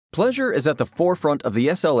Pleasure is at the forefront of the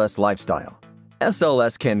SLS lifestyle.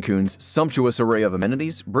 SLS Cancun's sumptuous array of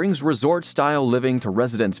amenities brings resort-style living to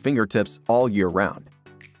residents' fingertips all year round.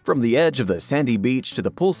 From the edge of the sandy beach to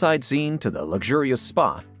the poolside scene to the luxurious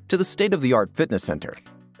spa to the state-of-the-art fitness center,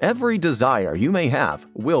 every desire you may have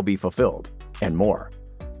will be fulfilled, and more.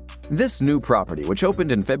 This new property, which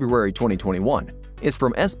opened in February 2021, is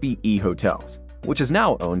from SLS Hotels, which is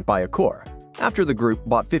now owned by Accor, after the group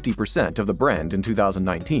bought 50% of the brand in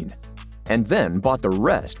 2019, and then bought the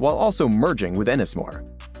rest while also merging with Ennismore.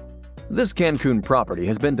 This Cancun property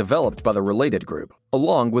has been developed by the related group,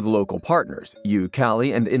 along with local partners,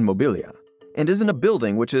 Cali and Inmobilia, and is in a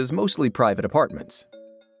building which is mostly private apartments.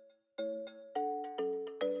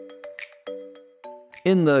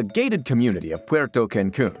 In the gated community of Puerto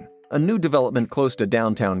Cancun, a new development close to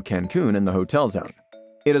downtown Cancun in the hotel zone.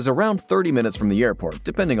 It is around 30 minutes from the airport,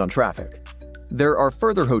 depending on traffic. There are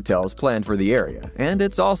further hotels planned for the area, and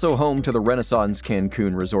it's also home to the Renaissance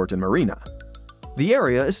Cancun Resort and Marina. The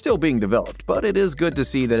area is still being developed, but it is good to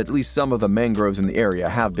see that at least some of the mangroves in the area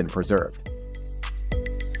have been preserved.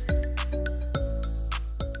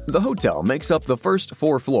 The hotel makes up the first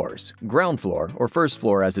 4 floors, ground floor or first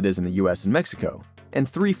floor as it is in the US and Mexico, and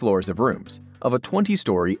 3 floors of rooms, of a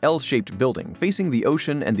 20-story L-shaped building facing the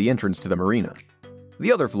ocean and the entrance to the marina.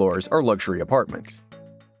 The other floors are luxury apartments.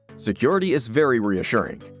 Security is very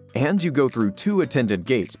reassuring, and you go through 2 attendant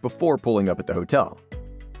gates before pulling up at the hotel.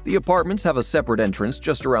 The apartments have a separate entrance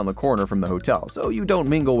just around the corner from the hotel, so you don't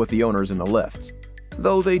mingle with the owners in the lifts,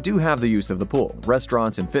 though they do have the use of the pool,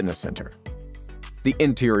 restaurants, and fitness center. The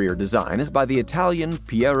interior design is by the Italian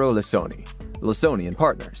Piero Lissoni &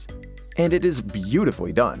 Partners, and it is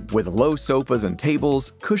beautifully done, with low sofas and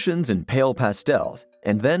tables, cushions in pale pastels,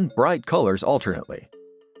 and then bright colors alternately.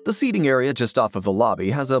 The seating area just off of the lobby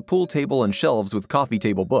has a pool table and shelves with coffee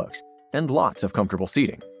table books, and lots of comfortable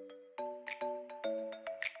seating.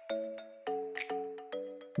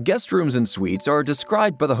 Guest rooms and suites are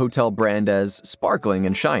described by the hotel brand as sparkling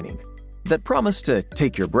and shining, that promise to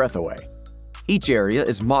take your breath away. Each area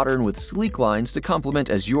is modern with sleek lines to complement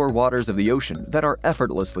azure waters of the ocean that are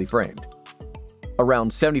effortlessly framed. Around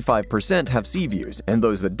 75% have sea views, and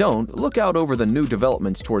those that don't look out over the new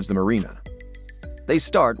developments towards the marina. They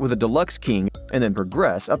start with a deluxe king and then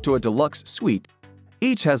progress up to a deluxe suite.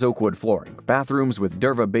 Each has oakwood flooring, bathrooms with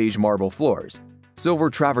Derva beige marble floors, silver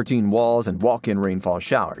travertine walls and walk-in rainfall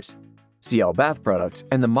showers, CL bath products,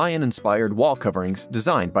 and the Mayan-inspired wall coverings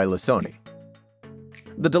designed by Lissoni.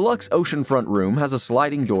 The deluxe oceanfront room has a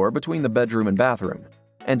sliding door between the bedroom and bathroom,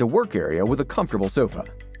 and a work area with a comfortable sofa.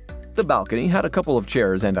 The balcony had a couple of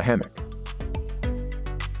chairs and a hammock.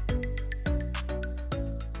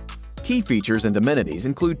 Key features and amenities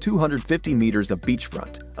include 250 meters of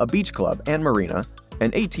beachfront, a beach club and marina,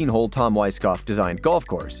 an 18-hole Tom Weiskopf-designed golf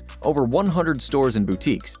course, over 100 stores and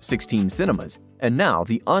boutiques, 16 cinemas, and now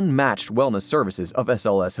the unmatched wellness services of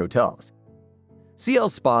SLS Hotels. CL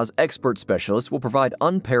Spa's expert specialists will provide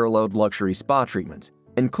unparalleled luxury spa treatments,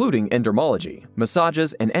 including endermology,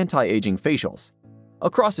 massages, and anti-aging facials,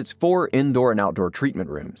 across its 4 indoor and outdoor treatment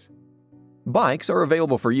rooms. Bikes are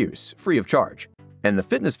available for use, free of charge, and the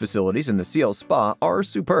fitness facilities in the CL Spa are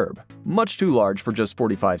superb, much too large for just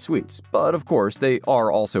 45 suites, but of course they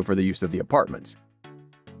are also for the use of the apartments.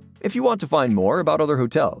 If you want to find more about other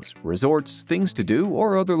hotels, resorts, things to do,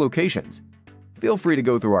 or other locations, feel free to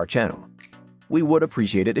go through our channel. We would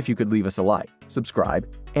appreciate it if you could leave us a like, subscribe,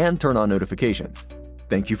 and turn on notifications.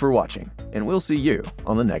 Thank you for watching, and we'll see you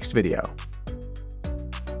on the next video.